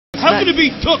How can it be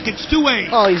took? It's 2-8.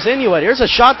 Oh, he's into it. Here's a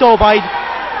shot, though, by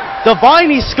Devine.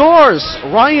 He scores.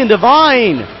 Ryan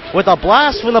Devine with a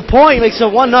blast from the point makes it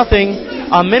 1-0.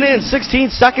 A minute and 16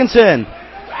 seconds in.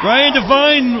 Ryan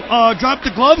Devine dropped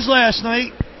the gloves last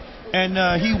night, and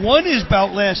he won his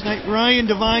bout last night. Ryan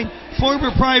Devine,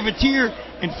 former privateer,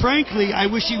 and frankly, I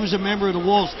wish he was a member of the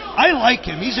Wolves. I like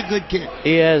him. He's a good kid.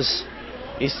 He is.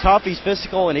 He's tough, he's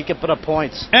physical, and he can put up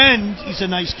points. And he's a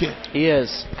nice kid. He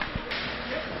is.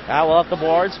 Now off the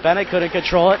boards. Bennett couldn't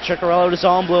control it. Ciccarello to his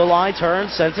own blue line.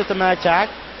 Turns, sends it to Magtac.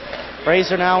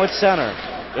 Fraser now at center.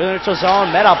 Neutral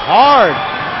zone, met up hard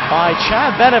by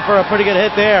Chad Bennett for a pretty good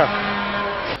hit there.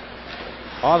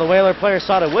 Oh, the Whaler players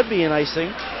thought it would be an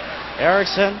icing.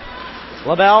 Erickson,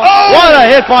 LaBelle. Oh! What a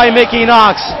hit by Mickey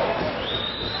Knox.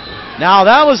 Now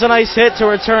that was a nice hit to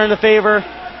return the favor.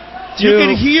 You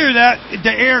can hear that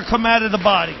the air come out of the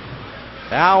body.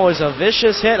 That was a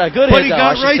vicious hit, a good hit, but he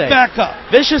got right back up.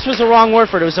 Vicious was the wrong word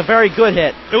for it. It was a very good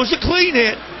hit. It was a clean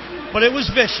hit, but it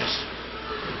was vicious.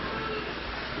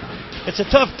 It's a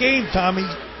tough game, Tommy.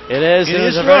 It is. It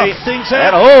is a rough. very. Things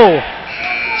happen.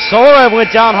 Solerev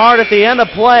went down hard at the end of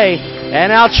play,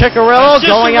 and now Ciccarello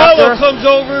going after. Comes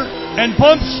over and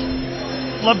pumps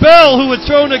LaBelle, who had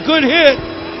thrown a good hit.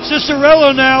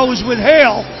 Cicerello now is with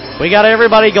Hale. We got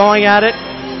everybody going at it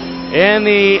in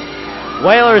the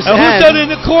Whalers' end. Who's that in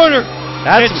the corner?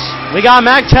 We got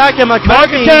Magtac and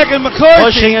McCarthy.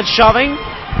 Pushing and shoving.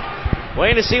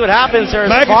 Waiting to see what happens.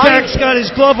 Magtac's got his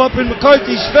glove up in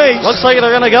McCarthy's face. Looks like they're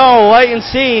going to go. Wait and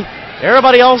see.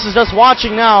 Everybody else is just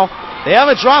watching now. They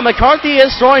haven't dropped. McCarthy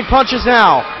is throwing punches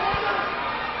now.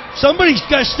 Somebody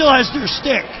still has their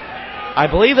stick. I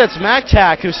believe that's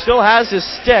Magtac who still has his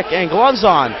stick and gloves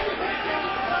on.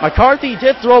 McCarthy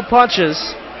did throw punches.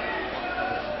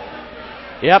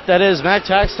 Yep, that is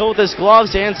Magtac still with his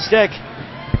gloves and stick.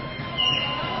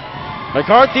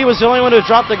 McCarthy was the only one who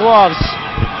dropped the gloves.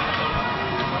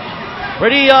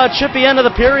 Pretty chippy end of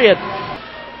the period.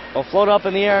 Will float up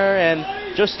in the air and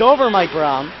just over Mike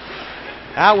Brown.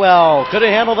 Atwell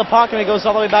couldn't handle the puck, and it goes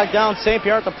all the way back down. St.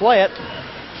 Pierre to play it.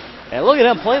 And look at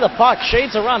him play the puck.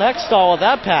 Shades around Hextall with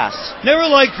that pass. Never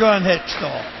liked Ron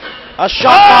Hextall. A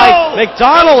shot by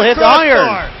McDonald hit the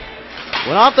iron.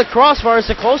 Went off the crossbar. It's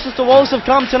the closest the Wolves have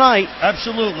come tonight.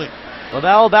 Absolutely.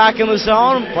 LaBelle back in the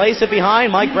zone. Plays it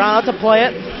behind. Mike Brown out to play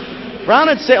it. Brown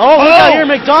had say, look out here.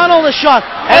 McDonald a shot.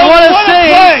 And what a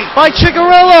save by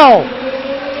Ciccarello.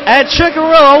 And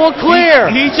Ciccarello will clear.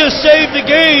 He just saved the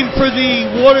game for the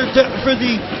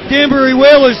Danbury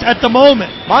Whalers at the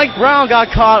moment. Mike Brown got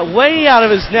caught way out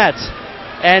of his net.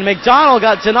 And McDonald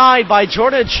got denied by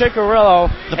Jordan Ciccarello.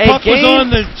 The puck was on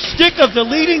the stick of the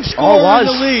leading scorer in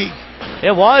the league.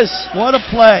 It was. What a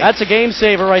play. That's a game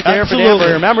saver right there for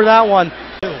Danbury. Remember that one.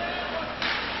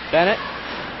 Bennett.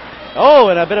 Oh,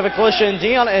 and a bit of a collision.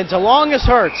 Dion and DeLong is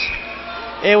hurt.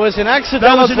 It was an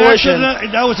accidental collision.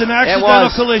 That was an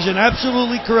accidental collision.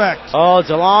 Absolutely correct. Oh,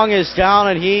 DeLong is down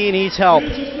and he needs help.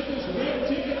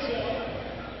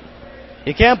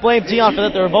 You can't blame Dion for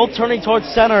that. They were both turning towards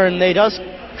center and they just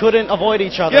couldn't avoid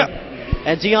each other. Yep.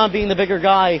 And Dion, being the bigger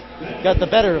guy, got the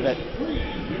better of it.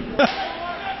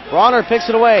 Bronner picks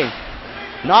it away.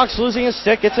 Knox losing his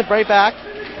stick, gets it right back.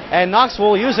 And Knox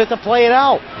will use it to play it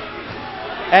out.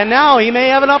 And now he may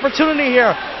have an opportunity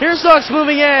here. Here's Knox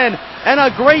moving in. And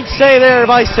a great save there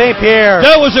by St. Pierre.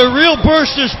 That was a real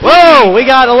burst of speed. Whoa, we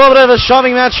got a little bit of a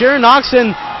shoving match here. Knox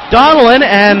and Donellan,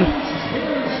 and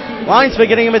linesman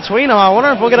getting in between them. I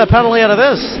wonder if we'll get a penalty out of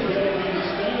this.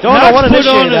 Don't know what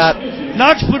initiated that.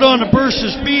 Knox put on a burst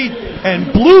of speed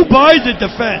and blew by the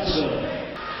defense.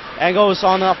 And goes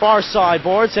on the far side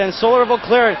boards, and Solerev will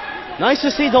clear it. Nice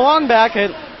to see DeLong back,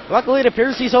 and luckily it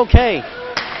appears he's okay.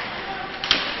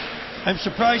 I'm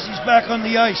surprised he's back on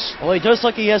the ice. Well, he does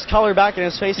look like he has color back in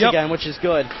his face again, which is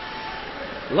good.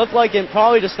 It looked like it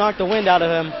probably just knocked the wind out of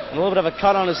him. A little bit of a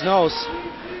cut on his nose.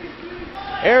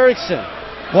 Erickson.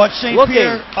 Watch St.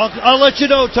 Pierre. I'll let you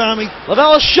know, Tommy.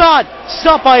 LaBelle shot.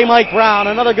 Stopped by Mike Brown.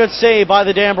 Another good save by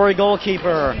the Danbury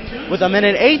goalkeeper with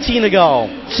 1:18 to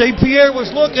go. St. Pierre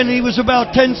was looking. He was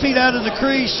about 10 feet out of the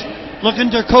crease,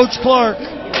 looking to Coach Clark.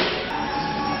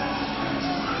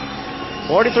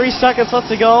 43 seconds left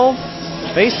to go.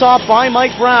 Face off by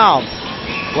Mike Brown.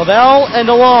 LaBelle and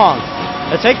DeLong.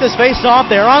 They take this face off.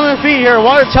 They're on their feet here at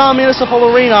Watertown Municipal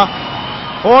Arena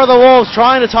for the Wolves,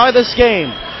 trying to tie this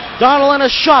game. Donellan a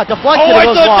shot, deflected, it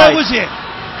goes wide. I thought that was it.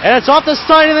 And it's off the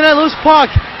side of the net, loose puck.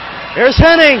 Here's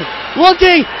Henning,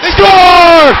 looking,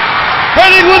 score!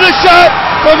 Henning with a shot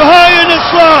from high in the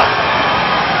slot.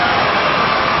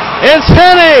 It's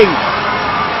Henning,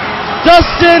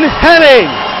 Dustin Henning.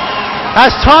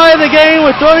 has tied the game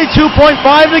with 32.5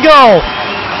 to go.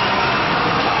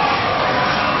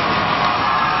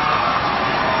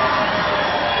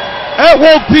 That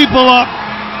woke people up.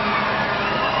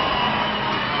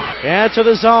 And to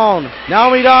the zone.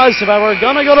 Now he does. If I were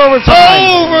going to go to overtime.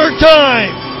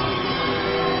 Overtime!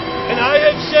 And I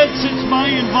have said since my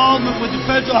involvement with the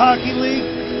Federal Hockey League,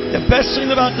 the best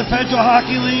thing about the Federal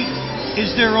Hockey League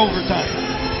is their overtime.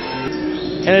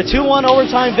 And a 2-1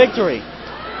 overtime victory.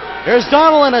 Here's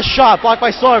Donald, a shot blocked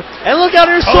by Storm. And look out,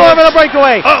 here's Storm in a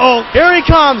breakaway. Uh-oh. Here he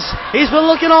comes. He's been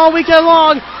looking all weekend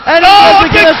long. And he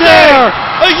gets it there.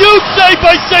 A huge save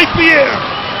by St. Pierre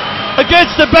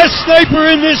against the best sniper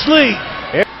in this league.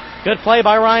 Good play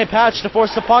by Ryan Patch to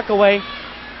force the puck away.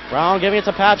 Brown giving it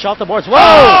to Patch off the boards. Whoa!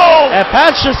 Oh! And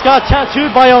Patch just got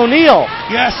tattooed by O'Neill.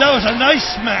 Yes, that was a nice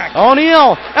smack.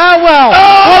 O'Neill. And well.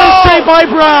 Oh! What a save by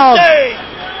Brown. Save.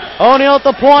 O'Neill at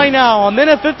the point now.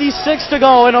 1:56 to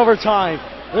go in overtime.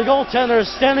 The goaltenders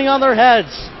standing on their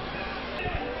heads.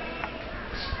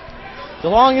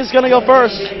 DeLong is going to go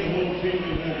first.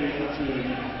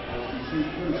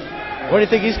 What do you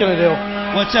think he's going to do?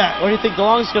 What's that? What do you think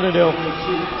DeLong's going to do?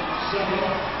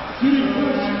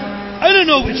 I don't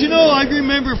know, but you know, I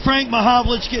remember Frank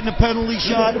Mahovlich getting a penalty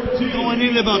shot, going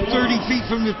in about 30 feet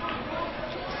from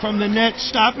the net,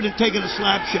 stopping and taking a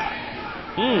slap shot.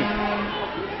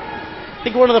 I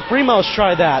think one of the Primos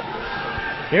tried that.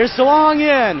 Here's DeLong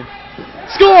in.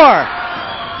 Score!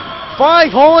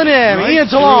 5 holing in. Right Ian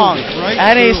DeLong. Right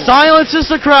and he silences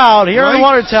the crowd here in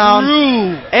Watertown.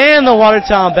 And the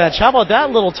Watertown bench. How about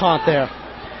that little taunt there?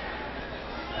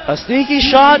 A sneaky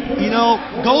shot. You know,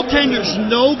 goaltenders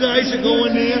know guys are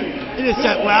going there, and it's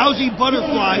that lousy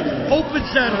butterfly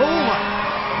opens that hole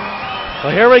up.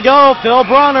 Well, here we go. Phil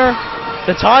Bronner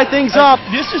to tie things up.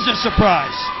 This is a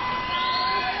surprise.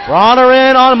 Bronner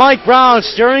in on Mike Brown,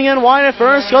 steering in wide at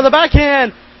first. Go the backhand.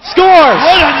 Scores!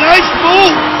 What a nice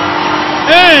move!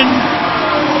 And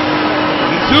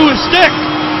he threw his stick.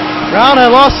 Brown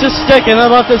had lost his stick and then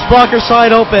left his blocker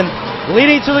side open,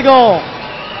 leading to the goal.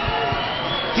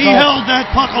 He held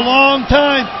that puck a long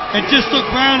time and just took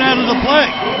Brown out of the play.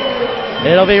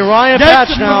 It'll be Ryan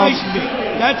Patch now.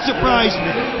 That surprised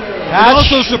me. Patch.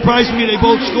 It also surprised me they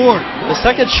both scored. The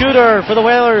second shooter for the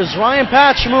Whalers, Ryan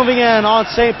Patch, moving in on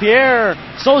St. Pierre.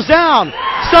 Slows down.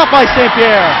 Stopped by St.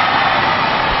 Pierre.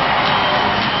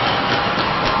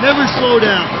 Never slow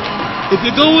down. If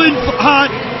you go in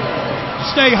hot,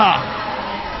 stay hot.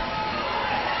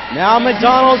 Now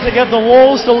McDonald to give the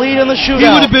Wolves the lead in the shootout. He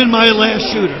would have been my last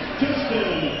shooter.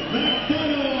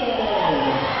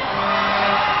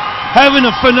 Having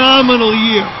a phenomenal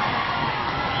year.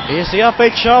 He's the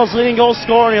FHL's leading goal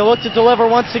scorer, and he'll look to deliver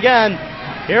once again.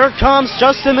 Here comes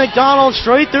Justin McDonald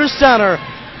straight through center.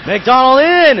 McDonald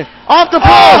in, off the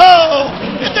post. Oh,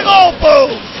 hit the goal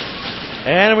post.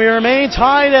 And we remain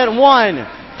tied at 1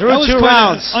 through 2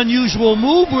 rounds. An unusual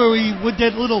move where he would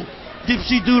that little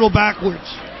dipsy doodle backwards.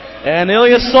 And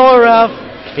Ilya Solarev,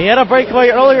 he had a breakaway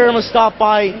earlier and was stopped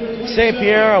by St.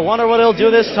 Pierre. I wonder what he'll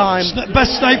do this time.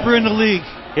 Best sniper in the league.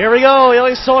 Here we go.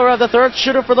 Ilya Solarev, the third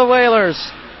shooter for the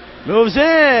Whalers. Moves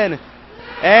in.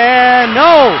 And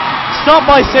no. Stopped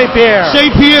by St. Pierre.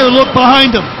 St. Pierre looked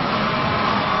behind him.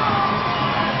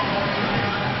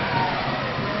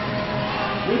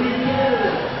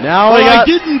 Now I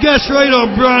didn't guess right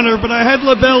on Bronner, but I had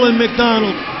LaBelle and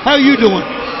McDonald. How you doing?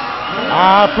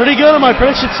 Pretty good on my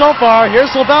prediction so far. Here's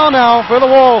LaBelle now for the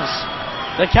Wolves.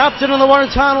 The captain of the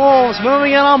Watertown Wolves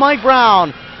moving in on Mike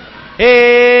Brown.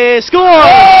 He scores!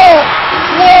 Oh!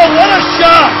 Whoa, what a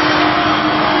shot!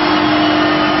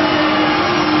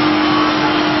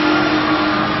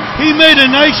 He made a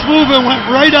nice move and went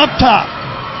right up top.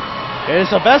 It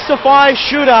is a best-of-5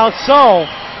 shootout, so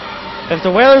if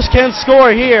the Whalers can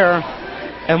score here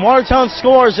and Watertown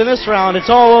scores in this round, it's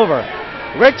all over.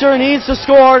 Richter needs to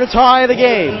score to tie the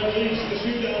game.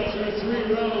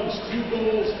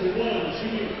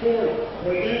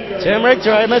 Tim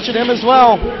Richter, I mentioned him as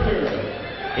well.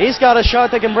 He's got a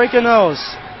shot that can break a nose.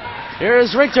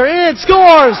 Here's Richter in,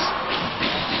 scores!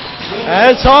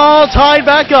 And it's all tied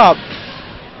back up.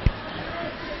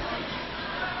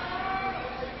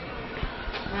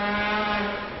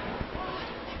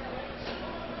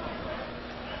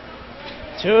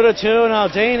 Two to two now.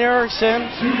 Dane Erickson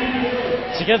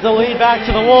to give the lead back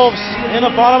to the Wolves in the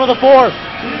bottom of the fourth.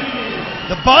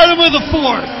 The bottom of the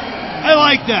fourth. I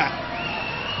like that.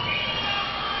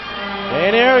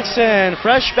 Dane Erickson,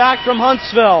 fresh back from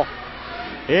Huntsville.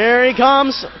 Here he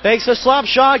comes, fakes a slap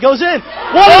shot, goes in.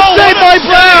 What a save by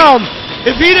Brown!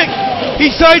 If he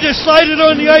tried to slide it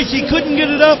on the ice, he couldn't get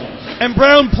it up, and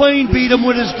Brown plain beat him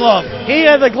with his glove. He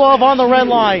had the glove on the red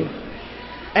line.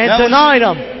 and denied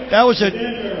him. That was a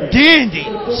dandy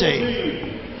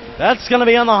save. That's going to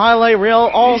be on the highlight reel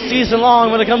all season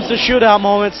long when it comes to shootout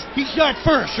moments. He shot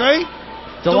first, right?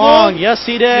 DeLong, yes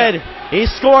he did. Yeah. He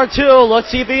scored 2. Let's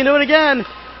see if he can do it again.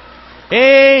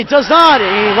 He does not.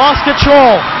 He lost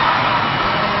control.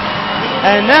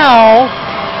 And now,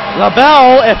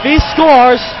 LaBelle, if he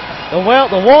scores, the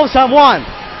Wolves have won.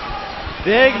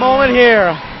 Big moment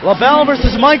here. LaBelle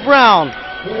versus Mike Brown.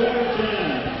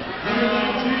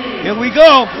 Here we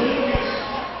go.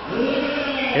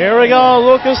 Here we go.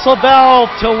 Lucas LaBelle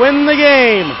to win the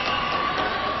game.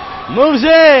 Moves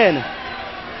in.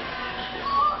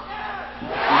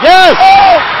 Yes!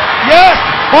 Oh! Yes!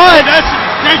 But that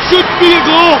shouldn't be a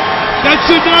goal. That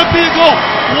should not be a goal.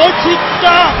 Once it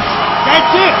stops,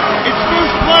 that's it. It's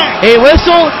first play. He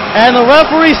whistled, and the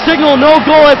referee signaled no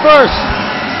goal at first.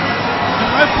 The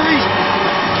referees,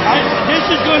 this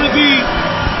is going to be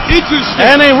interesting.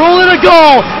 And they rule it a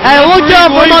goal. And look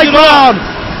out for Mike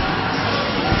Brown.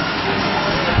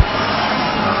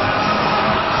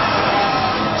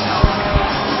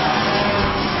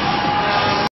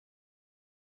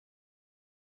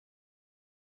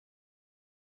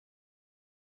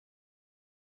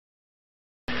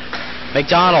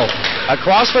 McDonald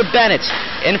across for Bennett.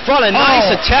 In front, a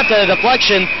nice attempt at a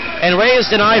deflection, and Ray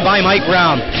is denied by Mike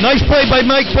Brown. Nice play by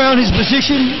Mike Brown. His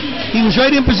position, he was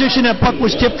right in position. That puck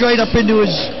was tipped right up into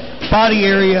his body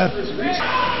area.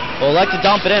 Well, like to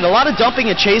dump it in. A lot of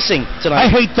dumping and chasing tonight. I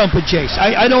hate dump and chase.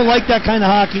 I don't like that kind of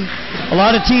hockey. A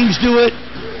lot of teams do it.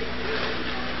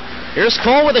 Here's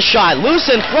Cole with a shot.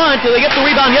 Loose in front. Do they get the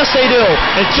rebound? Yes, they do.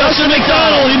 It's Justin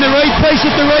McDonald in the right place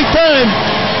at the right time.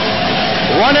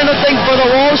 1-0 for the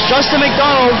Wolves. Justin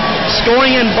McDonald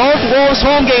scoring in both Wolves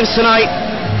home games tonight.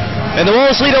 And the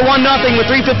Wolves lead at 1-0 with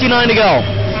 3:59 to go.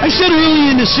 I said early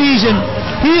in the season,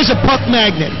 he is a puck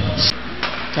magnet.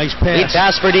 Nice pass. He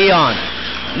passed for Dion.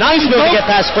 Nice move to get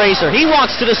past Fraser. He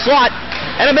walks to the slot,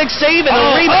 and a big save, and a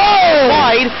rebound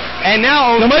wide. And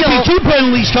now there might be 2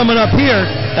 penalties coming up here.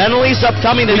 Penalties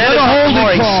upcoming. The net is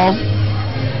holding call.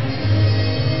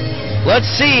 Let's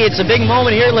see. It's a big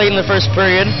moment here late in the first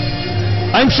period.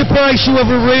 I'm surprised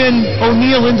whoever ran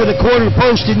O'Neill into the corner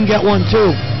post didn't get one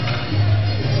too.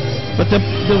 But the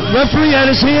referee had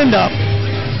his hand up.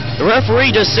 The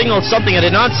referee just signaled something. I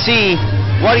did not see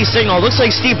what he signaled. Looks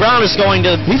like Steve Brown is going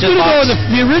to. He's going to go.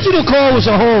 The original call was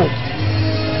a hold.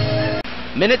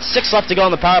 Minute 6 left to go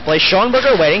on the power play.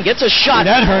 Schoenberger waiting, gets a shot.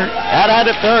 That hurt. That had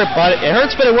it hurt, but it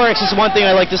hurts, but it works. This is one thing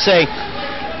I like to say.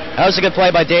 That was a good play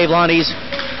by Dave Lund. He's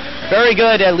very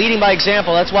good at leading by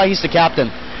example. That's why he's the captain.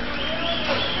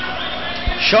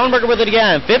 Schoenberger with it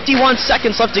again. 51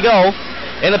 seconds left to go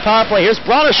in the power play. Here's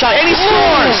Bronner's shot, and he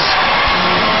scores!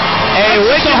 A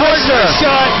wicked whistler.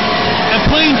 Shot, and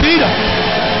Plain beat him.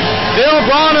 Bill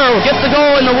Bronner gets the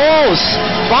goal in the Wolves.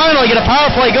 Finally get a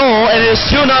power play goal, and it is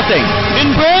 2-0.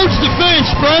 In Brown's defense,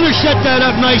 Bronner set that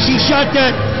up nice. He shot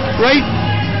that right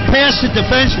past the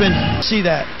defenseman. See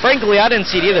that? Frankly, I didn't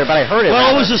see it either, but I heard it.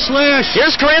 Well, it was a slash.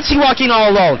 Here's Karantsky walking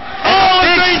all alone. Oh,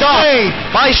 big stop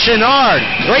by Chenard.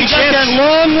 Great chance. Got that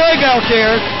long leg out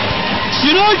there.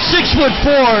 Chenard's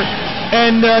 6'4",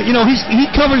 and he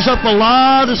covers up a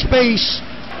lot of space.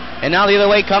 And now the other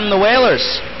way come the Whalers.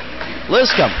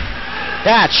 Liscombe.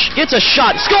 Patch gets a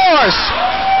shot. Scores!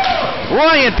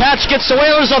 Ryan Patch gets the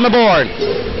Whalers on the board.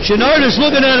 Chenard is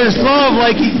looking at his glove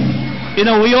like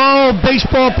we all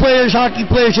baseball players, hockey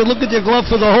players, you look at their glove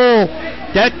for the hole.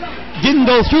 That didn't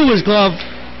go through his glove.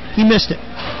 He missed it.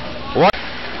 What?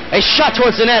 A shot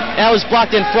towards the net. That was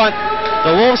blocked in front.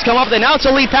 The Wolves come up there. Now it's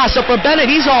a lead pass up for Bennett.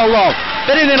 He's all low.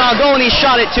 Bennett didn't go, and he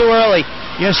shot it too early.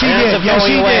 Yes, he did. Yes,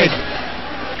 he did.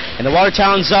 In the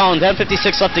Watertown zone,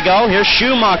 10:56 left to go. Here's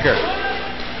Schumacher.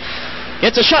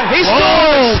 Gets a shot. He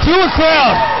scores! Through a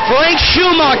crowd. Frank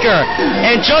Schumacher.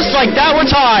 And just like that, we're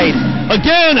tied.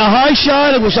 Again, a high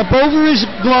shot. It was up over his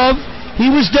glove.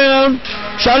 He was down.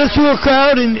 Shot it through a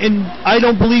crowd, and I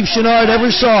don't believe Chenard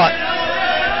ever saw it.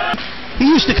 He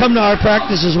used to come to our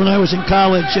practices when I was in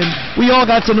college, and we all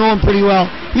got to know him pretty well.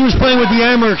 He was playing with the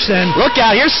Amerks then. Look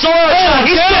out. Here's Solarev.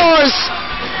 He scores!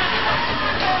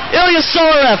 Ilya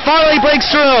Solarev finally breaks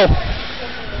through.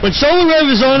 When Solarev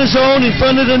is on his own in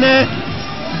front of the net,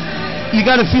 you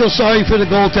got to feel sorry for the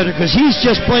goaltender because he's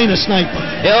just playing a sniper.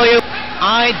 Ilya,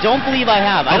 I don't believe I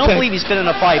have. I don't believe he's been in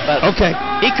a fight, but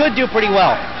he could do pretty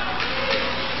well.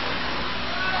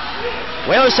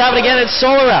 Whalers have it again. It's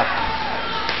Solarev.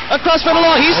 Across from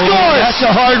below, he scores. That's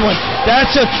a hard one.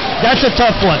 That's a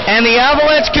tough one. And the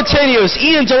avalanche continues.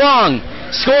 Ian DeLong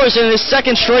scores in his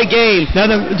second straight game. Now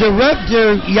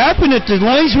they're yapping at the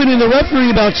linesman and the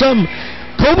referee about something.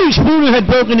 Kobe Spooner had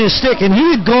broken his stick, and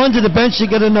he had gone to the bench to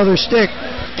get another stick.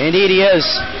 Indeed he is.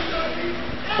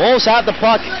 Wolves have the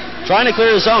puck, trying to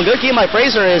clear the zone. Good game by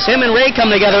Fraser as him and Ray come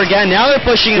together again. Now they're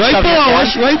pushing and shoving right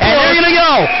and they're going to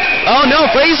go. Oh no,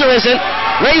 Fraser isn't.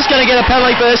 Ray's going to get a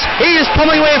penalty for this. He is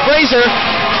pummeling away at Fraser.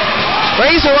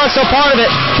 Fraser wants no part of it.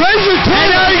 Fraser, and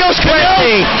now he goes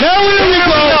crazy. Now here we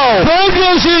go. Brown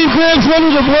goes in and grabs one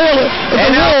of the Wolves.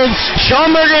 And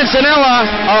Schomburger and Zanella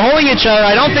are holding each other.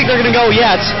 I don't think they're going to go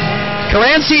yet.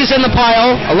 Caranci is in the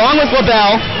pile, along with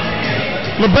LaBelle.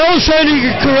 LaBelle's trying to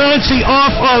get Caranci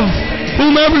off of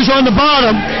whomever's on the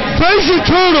bottom. Fraser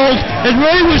turtled, and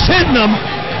Ray was hitting him.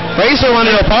 Fraser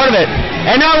wanted no part of it.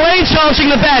 And now Ray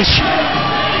challenging the bench.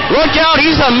 Look out,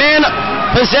 he's a man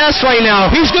possessed right now.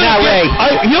 He's going to Ray.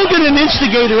 He'll get an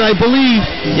instigator, I believe.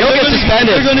 He'll get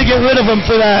suspended. They're going to get rid of him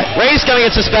for that. Ray's going to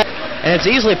get suspended. And it's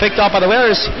easily picked off by the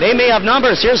Whalers. They may have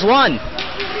numbers. Here's one.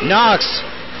 Knox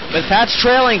with Patch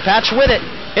trailing. Patch with it.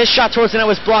 His shot towards the net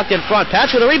was blocked in front.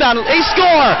 Patch with a rebound. They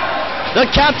score! The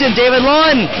captain, David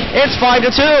Lund. It's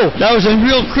 5-2. That was a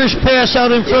real crisp pass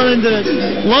out in front.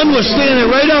 Lund was standing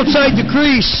right outside the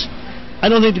crease. I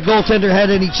don't think the goaltender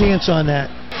had any chance on that.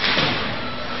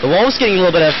 The Wolves getting a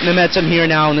little bit of momentum here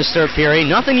now in this third period.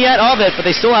 Nothing yet of it, but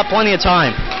they still have plenty of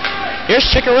time. Here's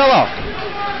Ciccarello.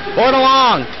 Going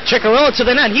along. Ciccarello to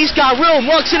the net. He's got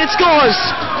room. Looks and it scores.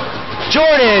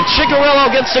 Jordan Ciccarello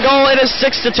gets the goal. It is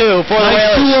 6-2 for the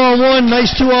Whalers.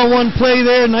 Nice 2-on-1 play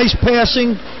there. Nice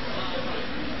passing.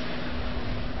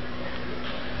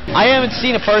 I haven't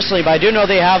seen it personally, but I do know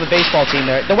they have a baseball team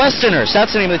there. The Westerners.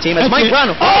 That's the name of the team. It's Mike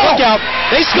Brown. Oh, look out.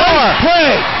 They score. Nice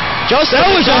play.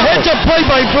 That was a heads-up play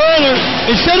by Browner.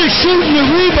 Instead of shooting the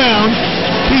rebound,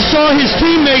 he saw his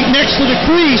teammate next to the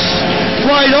crease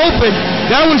wide open.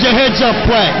 That was a heads-up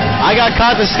play. I got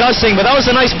caught discussing, but that was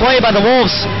a nice play by the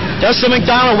Wolves. Justin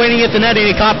McDonald waiting at the net, and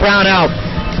he caught Brown out.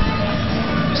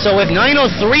 So with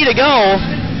 9:03 to go,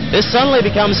 this suddenly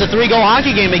becomes a 3-goal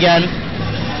hockey game again.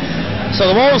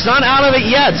 So the Wolves not out of it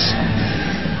yet.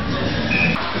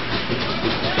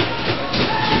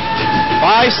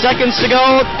 5 seconds to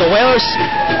go. The Whalers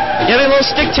getting a little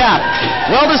stick tap.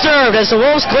 Well deserved as the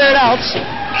Wolves cleared out.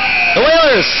 The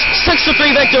Whalers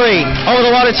 6-3 victory over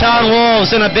the Watertown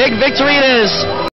Wolves, and a big victory it is.